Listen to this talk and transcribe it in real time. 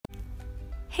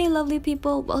Hey lovely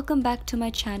people, welcome back to my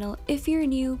channel. If you're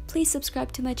new, please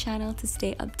subscribe to my channel to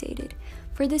stay updated.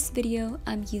 For this video,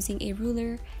 I'm using a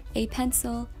ruler, a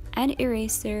pencil, an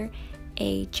eraser,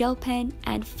 a gel pen,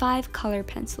 and 5 color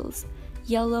pencils: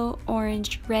 yellow,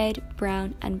 orange, red,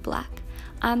 brown, and black.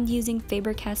 I'm using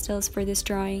Faber-Castells for this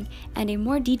drawing, and a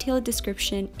more detailed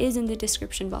description is in the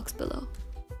description box below.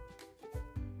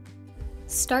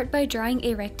 Start by drawing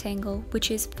a rectangle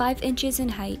which is 5 inches in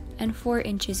height and 4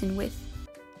 inches in width.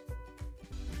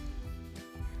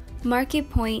 Mark a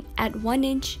point at 1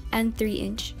 inch and 3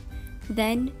 inch.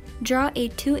 Then, draw a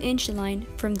 2-inch line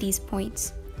from these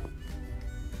points.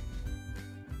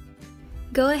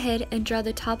 Go ahead and draw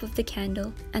the top of the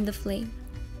candle and the flame.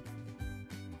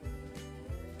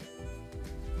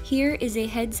 Here is a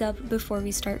heads up before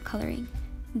we start coloring.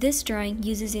 This drawing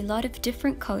uses a lot of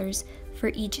different colors for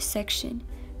each section,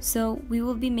 so we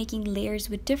will be making layers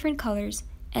with different colors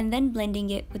and then blending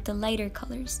it with the lighter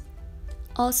colors.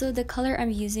 Also, the color I'm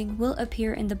using will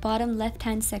appear in the bottom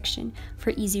left-hand section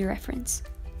for easy reference.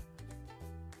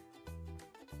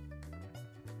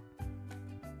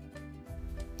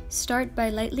 Start by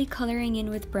lightly coloring in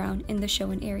with brown in the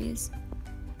shown areas.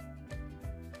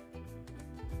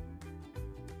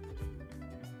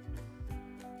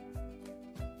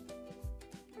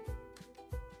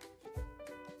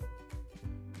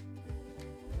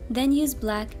 Then use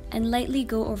black and lightly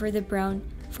go over the brown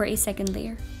for a second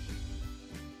layer.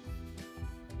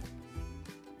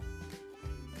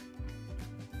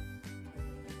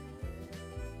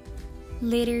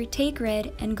 Later, take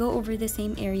red and go over the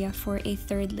same area for a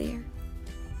third layer.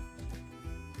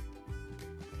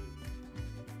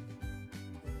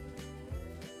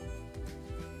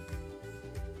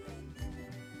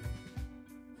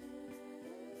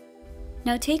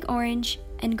 Now take orange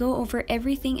and go over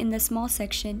everything in the small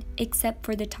section except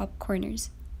for the top corners.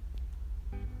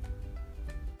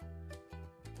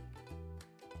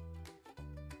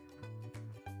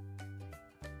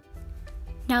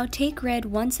 Now take red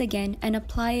once again and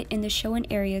apply it in the shown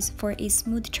areas for a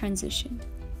smooth transition.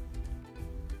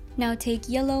 Now take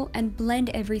yellow and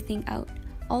blend everything out.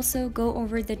 Also go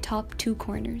over the top 2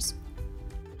 corners.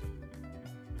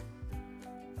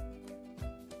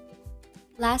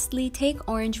 Lastly, take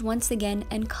orange once again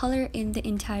and color in the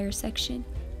entire section.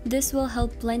 This will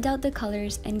help blend out the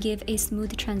colors and give a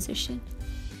smooth transition.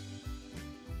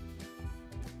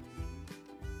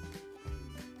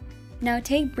 Now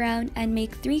take brown and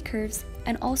make 3 curves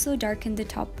and also darken the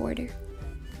top border.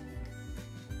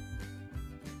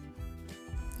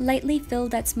 Lightly fill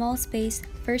that small space,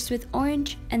 first with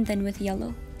orange and then with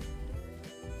yellow.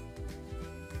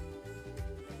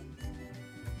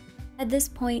 At this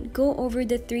point, go over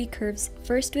the 3 curves,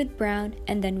 first with brown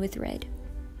and then with red.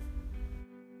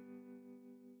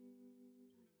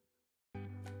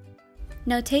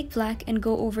 Now take black and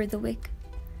go over the wick.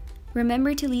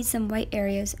 Remember to leave some white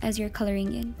areas as you're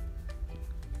coloring in.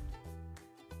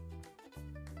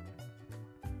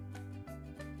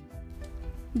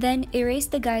 Then erase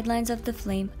the guidelines of the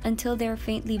flame until they are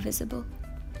faintly visible.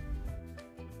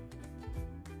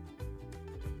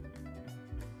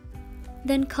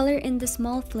 Then color in the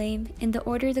small flame in the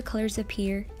order the colors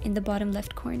appear in the bottom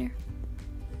left corner.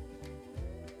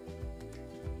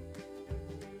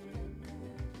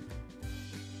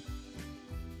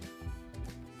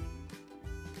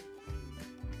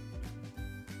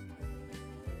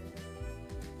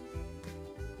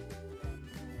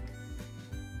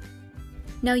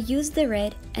 Now use the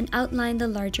red and outline the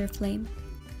larger flame.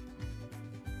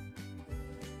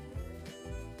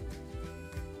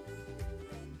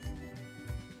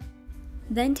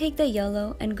 Then take the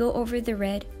yellow and go over the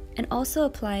red and also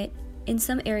apply it in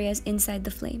some areas inside the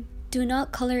flame. Do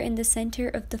not color in the center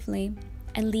of the flame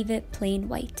and leave it plain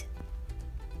white.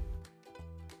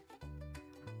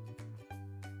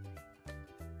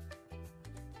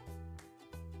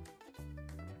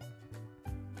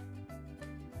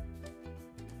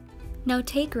 Now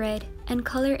take red and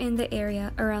color in the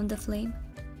area around the flame.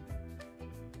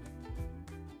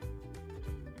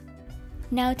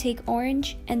 Now take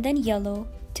orange and then yellow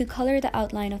to color the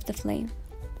outline of the flame.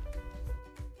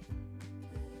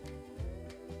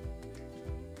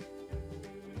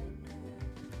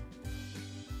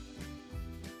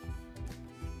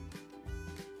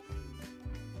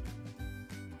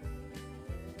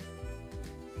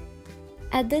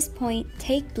 At this point,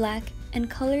 take black and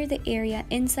color the area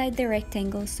inside the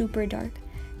rectangle super dark.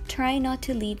 Try not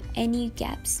to leave any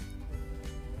gaps.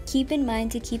 Keep in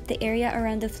mind to keep the area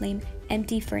around the flame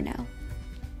empty for now.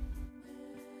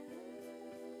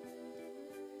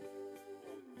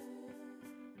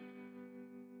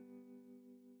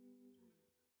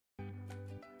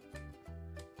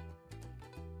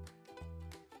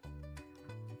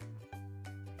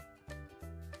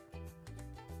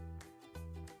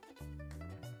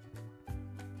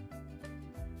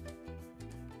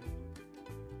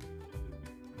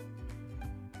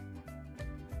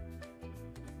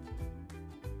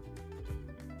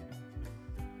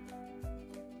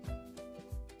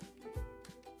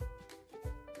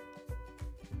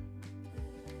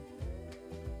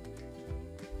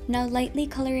 Now lightly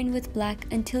color in with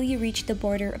black until you reach the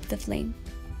border of the flame.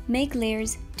 Make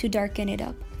layers to darken it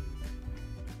up.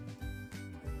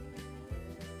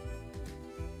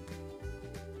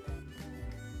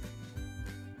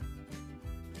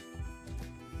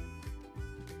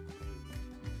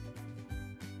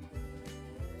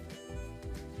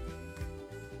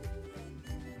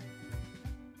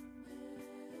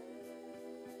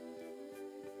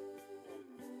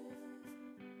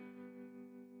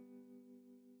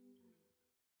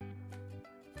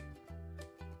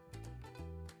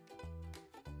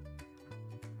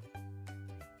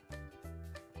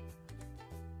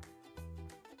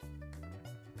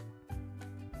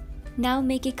 Now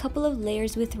make a couple of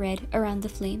layers with red around the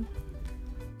flame.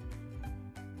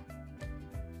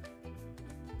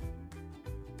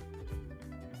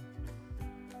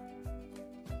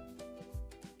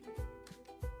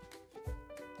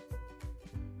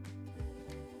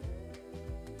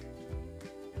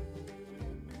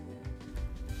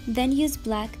 Then use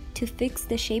black to fix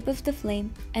the shape of the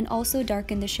flame and also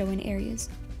darken the shown areas.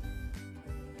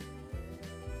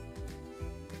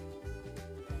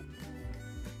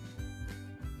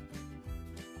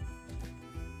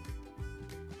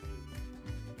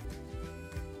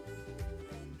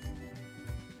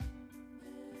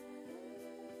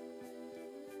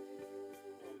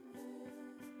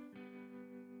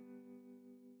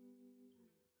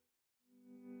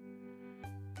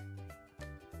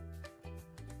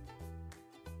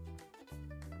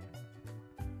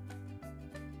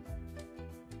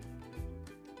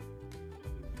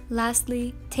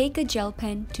 Lastly, take a gel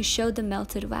pen to show the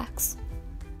melted wax.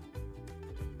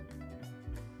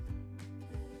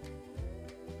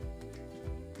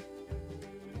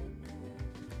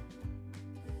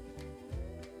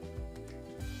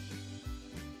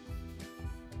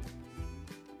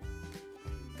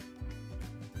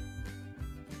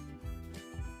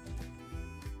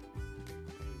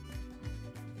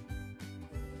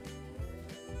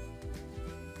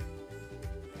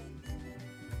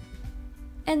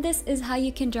 And this is how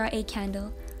you can draw a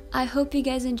candle. I hope you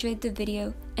guys enjoyed the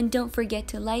video, and don't forget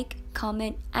to like,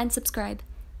 comment, and subscribe.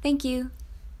 Thank you!